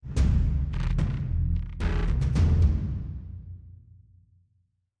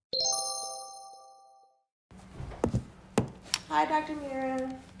Hi, Dr. Mira.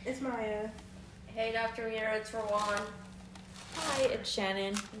 It's Maya. Hey, Dr. Mira, it's Rowan. Hi, it's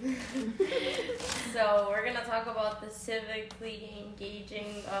Shannon. So we're gonna talk about the civically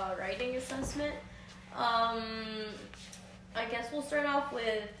engaging writing assessment. I guess we'll start off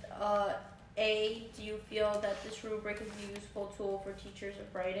with A. Do you feel that this rubric is a useful tool for teachers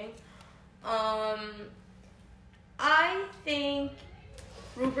of writing? I think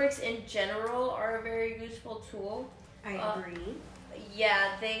rubrics in general are a very useful tool. I agree.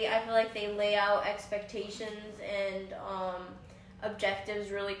 Yeah, I feel like they lay out expectations and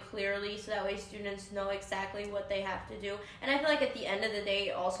objectives really clearly, so that way students know exactly what they have to do. And I feel like at the end of the day,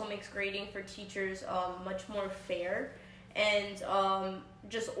 it also makes grading for teachers much more fair and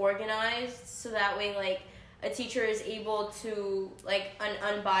just organized, so that way like a teacher is able to like an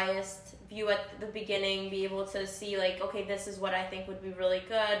unbiased view at the beginning, be able to see like, okay, this is what I think would be really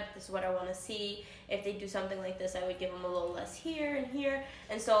good, this is what I want to see. If they do something like this, I would give them a little less here and here.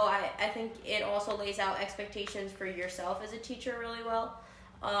 And so I think it also lays out expectations for yourself as a teacher really well,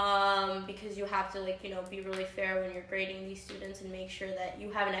 because you have to be really fair when you're grading these students and make sure that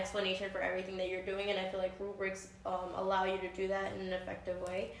you have an explanation for everything that you're doing. And I feel like rubrics allow you to do that in an effective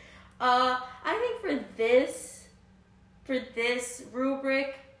way. I think for this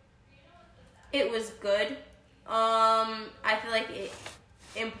rubric, it was good. I feel like it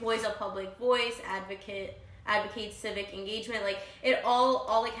employs a public voice, advocates civic engagement. Like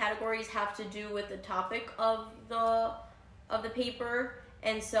all the categories have to do with the topic of the paper,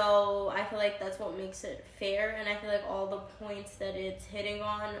 and so I feel like that's what makes it fair. And I feel like all the points that it's hitting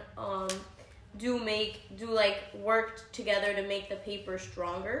on do work together to make the paper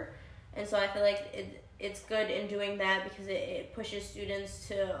stronger. And so I feel like it's good in doing that because it pushes students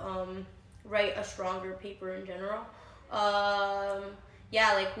to write a stronger paper in general.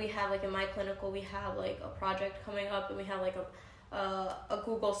 We have in my clinical, we have a project coming up, and we have a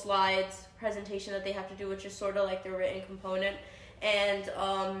Google Slides presentation that they have to do, which is sort of like the written component. And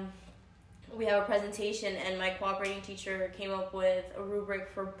we have a presentation, and my cooperating teacher came up with a rubric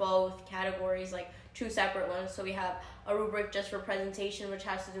for both categories, two separate ones. So we have a rubric just for presentation, which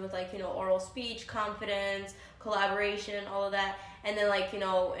has to do with oral speech, confidence, collaboration, all of that. And then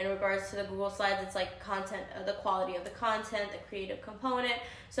in regards to the Google Slides, it's content, the quality of the content, the creative component.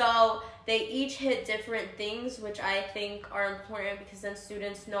 So they each hit different things, which I think are important, because then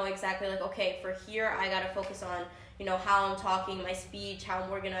students know exactly okay, for here I gotta focus on how I'm talking, my speech, how I'm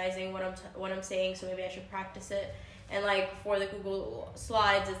organizing what I'm saying, so maybe I should practice it. And for the Google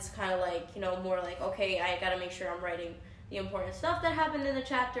Slides, it's kind of more okay, I gotta make sure I'm writing the important stuff that happened in the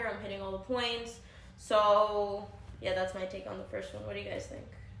chapter, I'm hitting all the points. So yeah, that's my take on the first one. What do you guys think?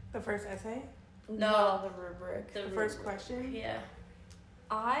 The first essay? No, the rubric. The first question? Yeah.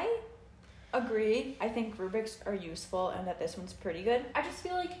 I agree. I think rubrics are useful and that this one's pretty good. I just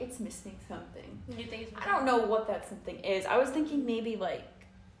feel like it's missing something. You think it's missing? I don't know what that something is. I was thinking maybe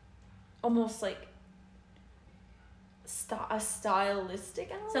almost a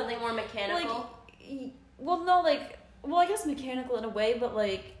stylistic element? Something more mechanical? I guess mechanical in a way, but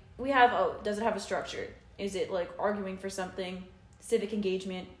we have, does it have a structure? Is it arguing for something, civic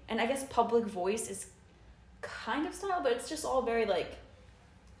engagement, and I guess public voice is kind of style, but it's just all very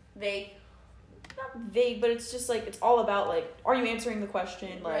vague. Not vague, but it's just it's all about are you answering the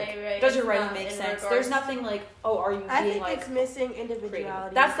question? Right. Does your writing make sense? There's nothing are you being I think it's missing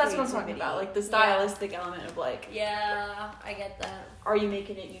individuality. That's what I'm talking about. The stylistic element of Yeah, I get that. Are you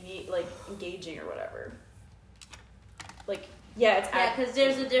making it unique, engaging or whatever? Because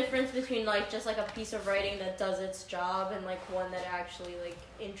there's a difference between just a piece of writing that does its job and one that actually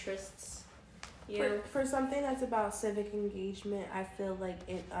interests you. For something that's about civic engagement, I feel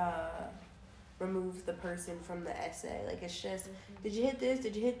it removes the person from the essay. It's just, did you hit this?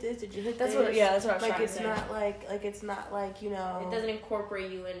 Did you hit this? Did you hit this? That's what I was trying to it's say. It's not it doesn't incorporate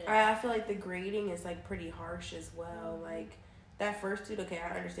you in it. I feel the grading is pretty harsh as well. That first dude, okay,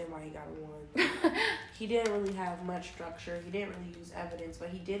 I understand why he got a 1. He didn't really have much structure. He didn't really use evidence, but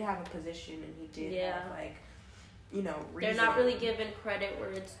he did have a position, and he did have reasoning. They're not really given credit where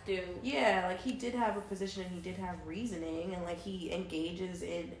it's due. Yeah, he did have a position, and he did have reasoning, and he engages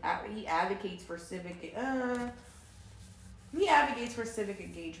in, he advocates for civic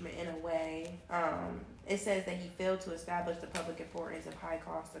engagement in a way. It says that he failed to establish the public importance of high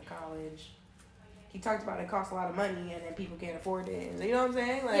cost of college. He talked about it costs a lot of money, and then people can't afford it. You know what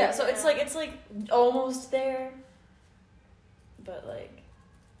I'm saying? So it's almost there, but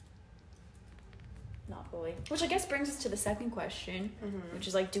not really. Which I guess brings us to the second question, which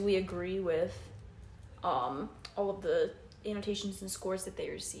is do we agree with all of the annotations and scores that they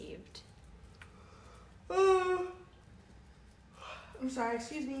received? I'm sorry,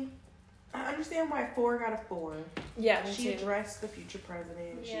 excuse me. I understand why 4 got a 4. Yeah, me She too. addressed the future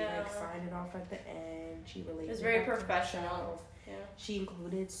president. She Yeah. like signed it off at the end. She related. It was very back to professional. herself. Yeah. She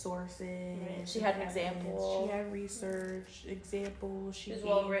included sources. Right. She had an evidence, example. She had research examples. She It was gave,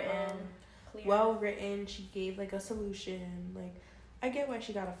 well written. Clear. well written. She gave like a solution. Like, I get why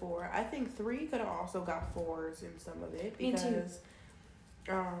she got a 4. I think 3 could have also got 4s in some of it Me too. because.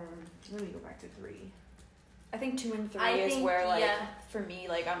 Let me go back to 3. I think 2 and 3 I is think, where, like, yeah. for me,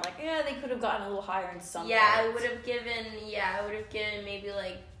 like, I'm like, yeah, they could have gotten a little higher in some Yeah, I parts. would have given maybe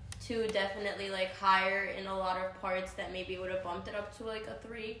like 2 definitely like higher in a lot of parts that maybe would have bumped it up to like a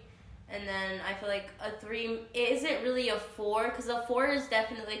 3. And then I feel like a 3 isn't really a 4 because a 4 is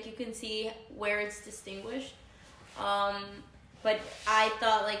definitely like you can see where it's distinguished. But I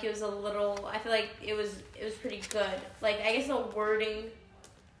thought like it was a little. I feel like it was pretty good. Like I guess the wording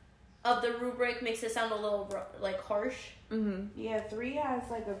of the rubric makes it sound a little like harsh. Mm-hmm. Yeah, 3 has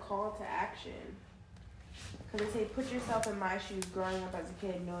like a call to action. Because they say, put yourself in my shoes growing up as a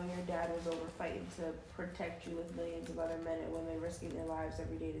kid, knowing your dad was over fighting to protect you with millions of other men and women risking their lives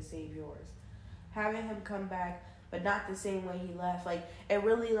every day to save yours. Having him come back, but not the same way he left. Like, it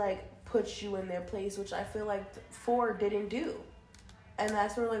really, like, puts you in their place, which I feel like 4 didn't do. And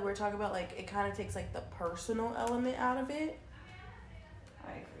that's where, like, we're talking about, like, it kind of takes, like, the personal element out of it.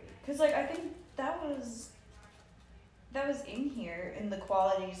 I agree. Because, like, I think that was in here in the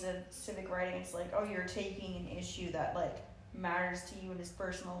qualities of civic writing. It's like, oh, you're taking an issue that, like, matters to you and is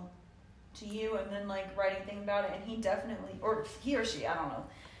personal to you, and then, like, writing things about it. And he definitely, or he or she, I don't know,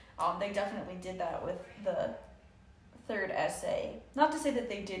 they definitely did that with the 3rd essay. Not to say that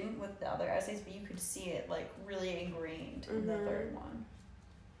they didn't with the other essays, but you could see it, like, really ingrained in the 3rd one.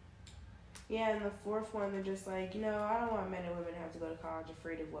 Yeah, and the 4th one, they're just like, you know, I don't want men and women to have to go to college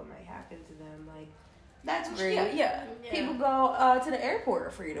afraid of what might happen to them. Like, that's great. Yeah. People go to the airport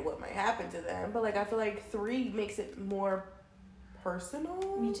afraid of what might happen to them. But, like, I feel like 3 makes it more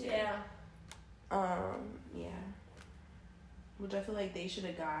personal. Me too. Yeah. Yeah. Which I feel like they should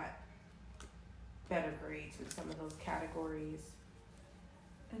have got better grades in some of those categories.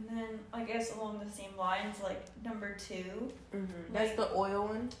 And then, I guess along the same lines, like, number 2. Mm-hmm. That's the oil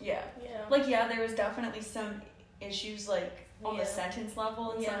one? Yeah. Yeah. Like, yeah, there was definitely some issues, like, on the Yeah. sentence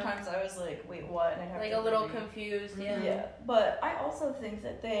level, and Yeah. sometimes I was like, wait, what? And I'd have Like to a little reread. confused. Yeah. Yeah, but I also think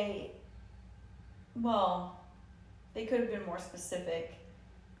that they could have been more specific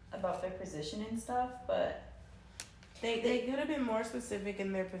about their position and stuff, but They could have been more specific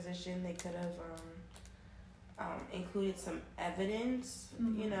in their position. They could have included some evidence,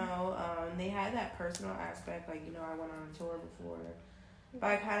 you know. They had that personal aspect, like, you know, I went on a tour before. But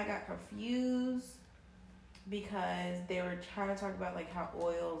I kind of got confused because they were trying to talk about, like, how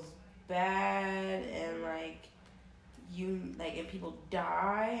oil's bad and, like, and people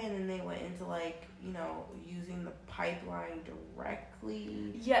die, and then they went into, like, you know, using the pipeline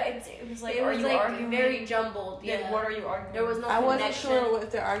directly. yeah, it was like, It are was you like arguing? very jumbled. Yeah, Yeah. what are you arguing? There was no I wasn't connection. sure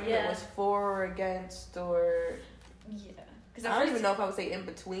if the argument Yeah. was for or against, or Yeah, because I don't even know if I would say in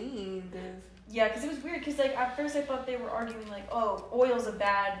between. Because it was weird. Because like at first I thought they were arguing like, oh, oil's a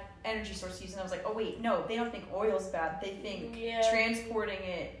bad energy source to use, and I was like, oh wait, no, they don't think oil's bad. They think transporting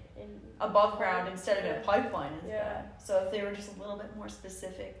it above ground instead of in a pipeline is bad. So if they were just a little bit more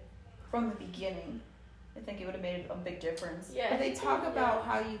specific from the beginning, I think it would have made a big difference. Yeah. But they talk about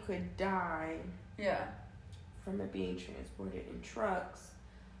how you could die Yeah. from it being transported in trucks,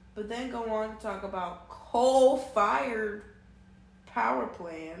 but then go on to talk about coal-fired power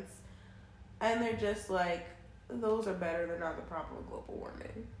plants, and they're just like, those are better. They're not the problem with global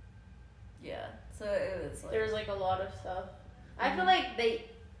warming. Yeah. So it was like There's like a lot of stuff. I feel like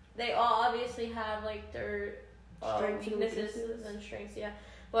they all obviously have like their Strengths and weaknesses weaknesses. and strengths, yeah.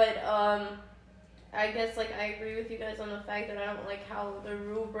 But I guess like I agree with you guys on the fact that I don't like how the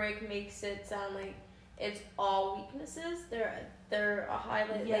rubric makes it sound like it's all weaknesses. They're a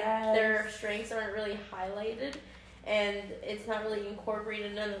highlight. Yes. Like their strengths aren't really highlighted, and it's not really incorporated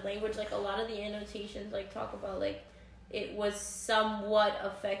in the language. Like a lot of the annotations like talk about like it was somewhat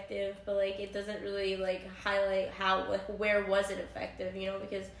effective, but like it doesn't really like highlight how like where was it effective, you know,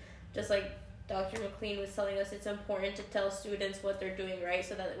 because just like Dr. McLean was telling us, it's important to tell students what they're doing right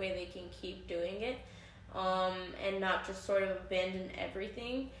so that way they can keep doing it, and not just sort of abandon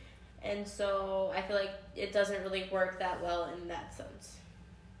everything. And so I feel like it doesn't really work that well in that sense.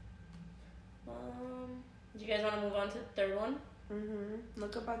 Do you guys want to move on to the third one?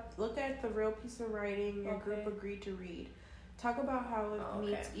 Look at the real piece of writing your group Okay. agreed to read. Talk about how it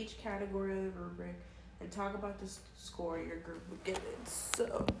meets each category of the rubric. and talk about the score your group would give it.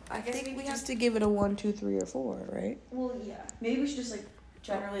 So I guess think we just have to give it a 1, 2, 3, or 4, right? Well, yeah. Maybe we should just like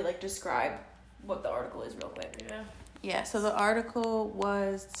generally like describe what the article is real quick. Yeah. Yeah. So the article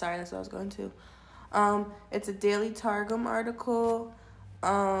was that's what I was going to. It's a Daily Targum article.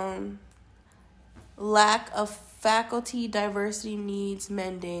 Lack of faculty diversity needs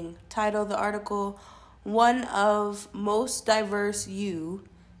mending. Title of the article: One of most diverse U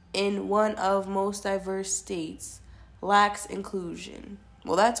in one of most diverse states lacks inclusion.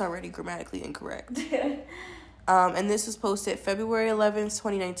 Well, that's already grammatically incorrect. And this was posted February 11th,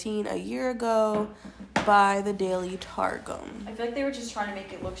 2019, a year ago, by the Daily Targum. I feel like they were just trying to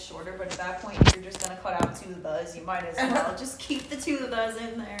make it look shorter, but at that point, if you're just gonna cut out 2 of those, you might as well just keep the 2 of those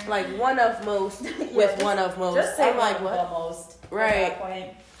in there. Like one of most with one of most. Just say I'm like, what? Most. Right. At that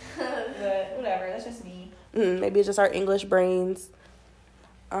point. But whatever, that's just me. Maybe it's just our English brains.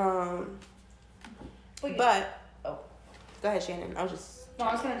 Oh. Go ahead, Shannon. I was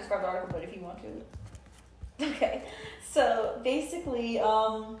gonna describe the article, but if you want to. Okay, so basically,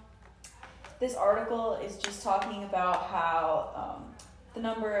 this article is just talking about how the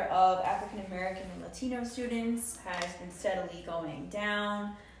number of African American and Latino students has been steadily going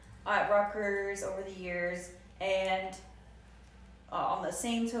down at Rutgers over the years, and on the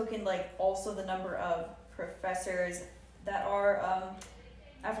same token, like also the number of professors that are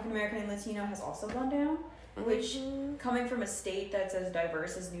African American and Latino has also gone down, which coming from a state that's as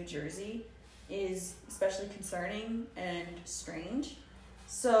diverse as New Jersey is especially concerning and strange.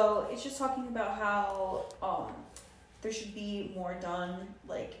 So it's just talking about how there should be more done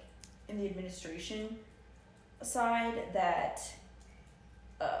like in the administration side that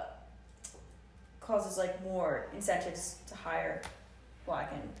causes like more incentives to hire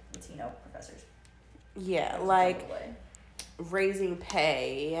Black and Latino professors. Yeah, like raising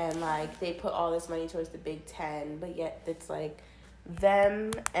pay, and like they put all this money towards the Big Ten, but yet it's like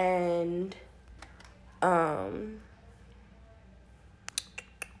them and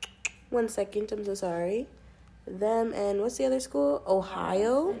one second, I'm so sorry. Them and what's the other school?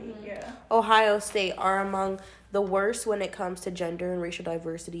 Ohio? Yeah. Ohio State are among the worst when it comes to gender and racial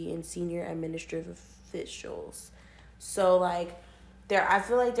diversity in senior administrative officials. So like I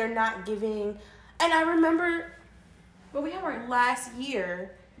feel like they're not giving, and I remember we have our last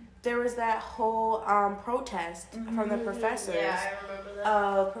year there was that whole protest from the professors. Yeah, I remember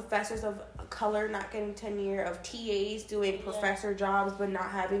that. Professors of color not getting tenure, of TAs doing professor jobs but not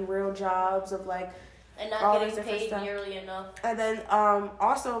having real jobs, of like and not all getting this different paid stuff. nearly enough. And then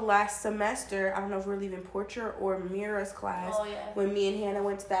also last semester, I don't know if we're leaving Portrait or Mira's class, when me and Hannah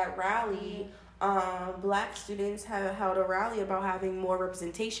went to that rally, Black students have held a rally about having more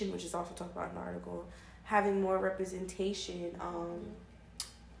representation, which is also talked about in the article, having more representation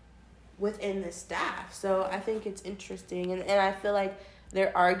within the staff. So I think it's interesting, and I feel like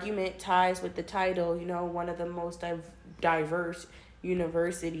their argument ties with the title, one of the most diverse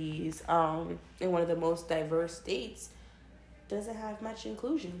universities in one of the most diverse states doesn't have much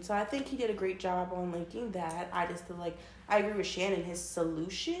inclusion. So I think he did a great job on linking that. I just feel like I agree with Shannon. His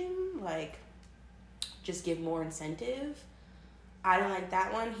solution, like, just give more incentive. I didn't like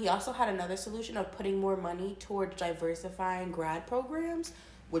that one. He also had another solution of putting more money towards diversifying grad programs,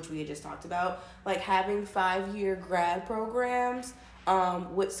 which we had just talked about, like having 5-year grad programs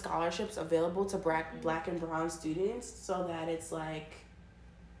with scholarships available to Black and brown students, so that it's like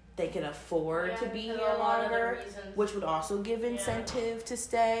they can afford to be here longer, which would also give incentive to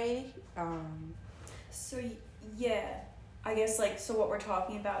stay. So yeah, I guess so what we're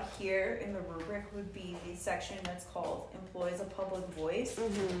talking about here in the rubric would be the section that's called Employs a Public Voice.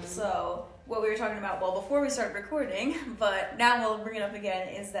 So what we were talking about, before we started recording, but now we'll bring it up again,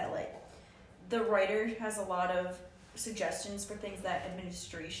 is that the writer has a lot of suggestions for things that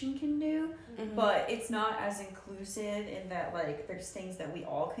administration can do, but it's not as inclusive in that there's things that we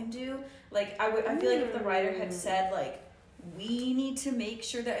all can do. I feel like if the writer had said we need to make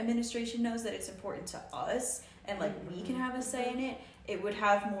sure that administration knows that it's important to us and we can have a say in it, it would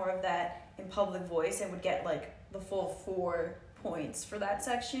have more of that in public voice and would get the full 4 points for that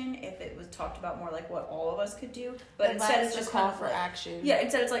section if it was talked about more what all of us could do. But instead it's just call kind of for action. Yeah,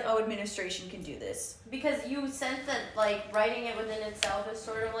 instead it's administration can do this. Because you sense that writing it within itself is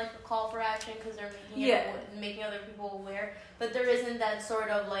sort of a call for action, because they're making other people aware. But there isn't that sort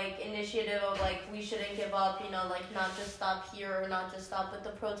of initiative of we shouldn't give up, not just stop here or not just stop with the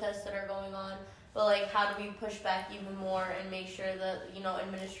protests that are going on. But how do we push back even more and make sure that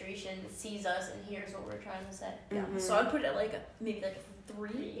administration sees us and hears what we're trying to say? Yeah. So I'd put it maybe a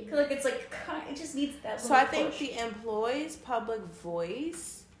 3, because it just needs that. So I think the employs public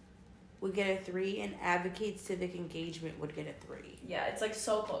voice would get a 3, and advocate civic engagement would get a 3. Yeah, it's like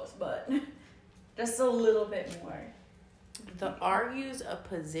so close, but just a little bit more. The argues a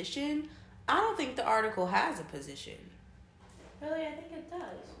position. I don't think the article has a position. Really, I think it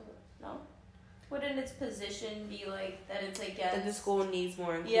does. No? Wouldn't its position be like that it's against... That the school needs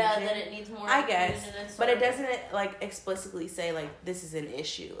more inclusion? Yeah, that it needs more I inclusion. guess. But it doesn't, like, explicitly say, like, this is an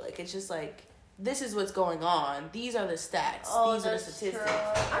issue. Like, it's just like, this is what's going on. These are the stats. These are the statistics.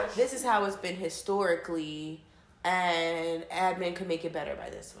 True. This is how it's been historically, and admin could make it better by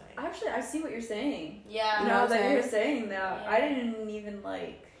this way. Actually, I see what you're saying. Yeah. You know Now what I'm that you're saying? saying that, Yeah. I didn't even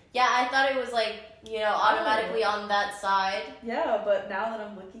like... Yeah, I thought it was like, you know, automatically on that side. Yeah, but now that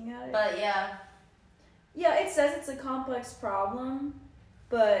I'm looking at it... But yeah. Yeah, it says it's a complex problem,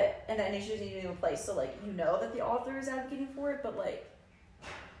 but... And that issues need to be in place, so, like, you know that the author is advocating for it, but, like...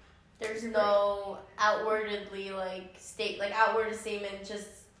 There's You're no outwardly, like, outward statement just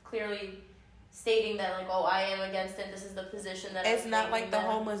clearly stating that, like, oh, I am against it, this is the position that It's I'm not taking, like the then-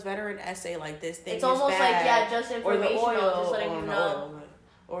 homeless veteran essay, like, this thing It's is almost bad. like, yeah, just Or the informational, oil, just letting you know.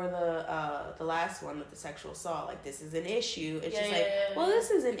 or the last one with the sexual assault, like, this is an issue. It's Yeah, just yeah, like, yeah. well, this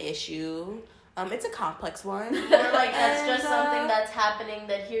is an issue. It's a complex one. Or like that's just And, something that's happening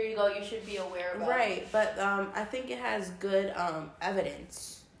that here you go, you should be aware about. right. But I think it has good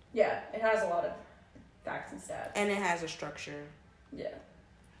evidence, Yeah, it has a lot of facts and stats. and it has a structure. Yeah.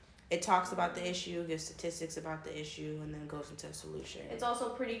 It talks about the issue, gives statistics about the issue, and then goes into a solution. It's also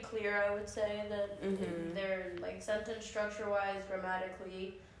pretty clear, I would say, that Mhm. they're like sentence structure wise,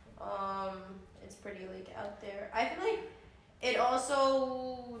 grammatically, it's pretty like out there. I feel like it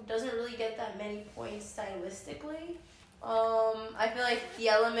also doesn't really get that many points stylistically. I feel like the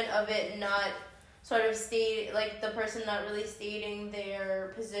element of it not sort of like the person not really stating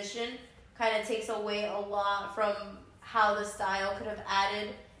their position kind of takes away a lot from how the style could have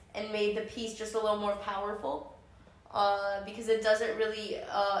added and made the piece just a little more powerful. Because it doesn't really,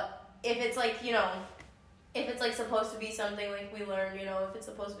 if it's like, you know, if it's like supposed to be something like we learned, you know, if it's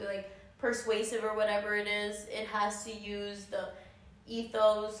supposed to be like persuasive or whatever it is, it has to use the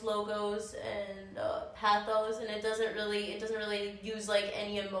ethos, logos, and pathos, and it doesn't really use like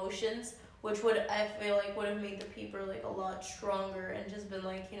any emotions, which I feel like would have made the paper like a lot stronger and just been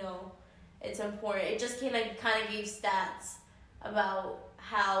like, you know, it's important. It just kind of gave stats about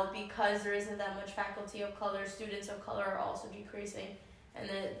how, because there isn't that much faculty of color, students of color are also decreasing, and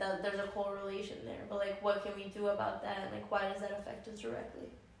that there's a correlation there. But like, what can we do about that, and like, why does that affect us directly?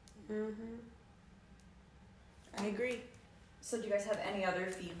 I agree. So do you guys have any other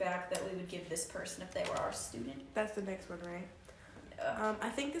feedback that we would give this person if they were our student? That's the next one, right? Yeah. I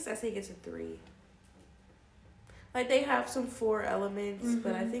think this essay gets a 3. Like, they have some 4 elements,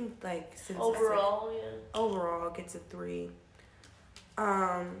 but I think, like, since Overall, overall it gets a 3.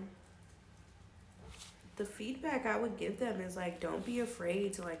 The feedback I would give them is, like, don't be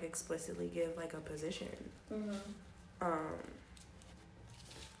afraid to, like, explicitly give, like, a position.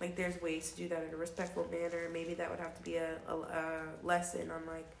 Like, there's ways to do that in a respectful manner. Maybe that would have to be a lesson on,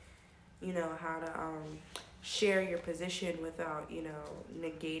 like, you know, how to share your position without, you know,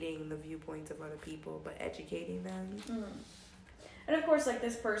 negating the viewpoints of other people, but educating them. And of course, like,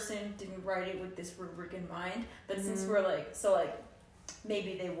 this person didn't write it with this rubric in mind, but since we're like, so like,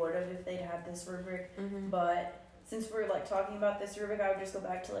 maybe they would have if they'd had this rubric, but since we're like talking about this rubric, I would just go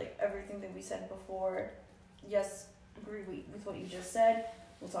back to like everything that we said before. Yes, agree with what you just said.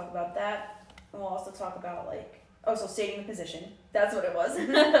 We'll talk about that, and we'll also talk about like, so stating the position. That's what it was.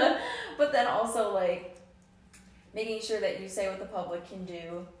 But then also like making sure that you say what the public can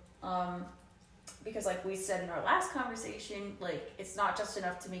do, because like we said in our last conversation, like it's not just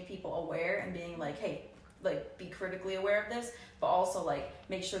enough to make people aware and being like, hey, like be critically aware of this, but also like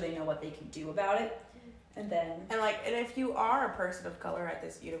make sure they know what they can do about it. And if you are a person of color at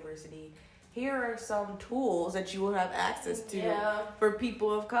this university, here are some tools that you will have access to for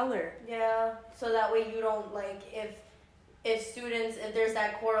people of color. Yeah, so that way you don't, like, if there's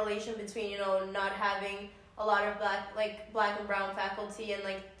that correlation between, you know, not having a lot of black and brown faculty, and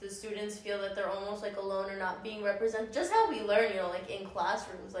like the students feel that they're almost like alone or not being represented. Just how we learn, you know, like in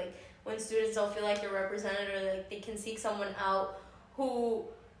classrooms, like when students don't feel like they're represented, or like they can seek someone out who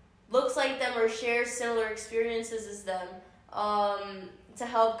looks like them or shares similar experiences as them, to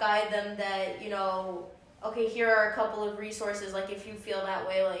help guide them that, you know, okay, here are a couple of resources, like if you feel that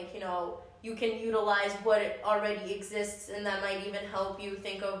way, like, you know, you can utilize what already exists, and that might even help you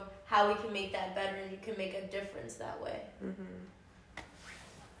think of how we can make that better, and you can make a difference that way.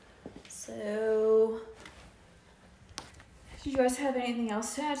 So, do you guys have anything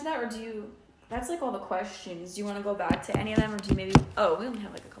else to add to that, or that's like all the questions? Do you want to go back to any of them, or do you maybe, we only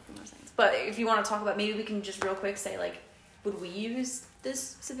have like a couple more seconds. But if you want to talk about, maybe we can just real quick say, like, would we use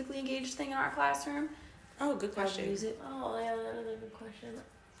this civically engaged thing in our classroom? Oh, good question. Use it? Oh, yeah, that is a good question.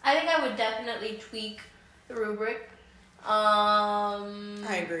 I think I would definitely tweak the rubric.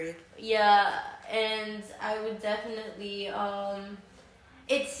 I agree. Yeah, and I would definitely,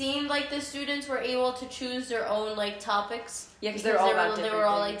 it seemed like the students were able to choose their own, like, topics. Yeah, because they were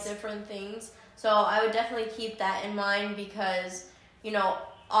all like different things. So I would definitely keep that in mind because, you know,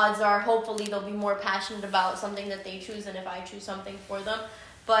 odds are hopefully they'll be more passionate about something that they choose than if I choose something for them.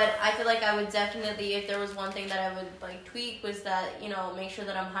 But I feel like I would definitely, if there was one thing that I would, like, tweak, was that, you know, make sure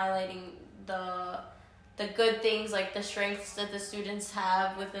that I'm highlighting the good things, like the strengths that the students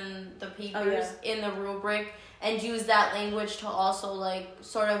have within the papers in the rubric, and use that language to also, like,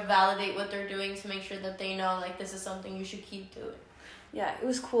 sort of validate what they're doing to make sure that they know, like, this is something you should keep doing. Yeah, it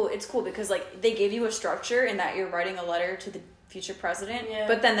was cool. It's cool because, like, they gave you a structure in that you're writing a letter to the future president,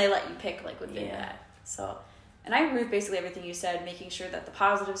 but then they let you pick, like, within that. So, and I agree with basically everything you said, making sure that the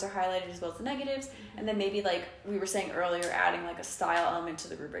positives are highlighted as well as the negatives, and then maybe, like we were saying earlier, adding, like, a style element to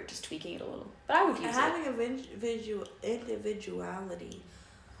the rubric, just tweaking it a little. But I would use having individuality.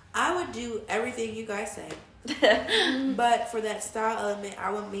 I would do everything you guys say. But for that style element, I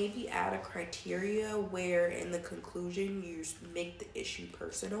would maybe add a criteria where in the conclusion you make the issue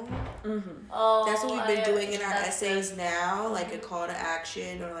personal. Oh, that's what we've been doing in our essays now, like a call to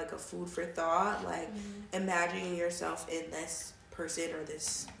action or like a food for thought, like imagining yourself in this person or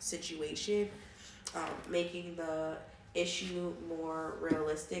this situation, making the issue more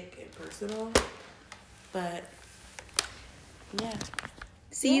realistic and personal. But yeah.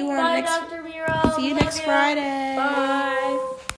 See you next Friday. Bye.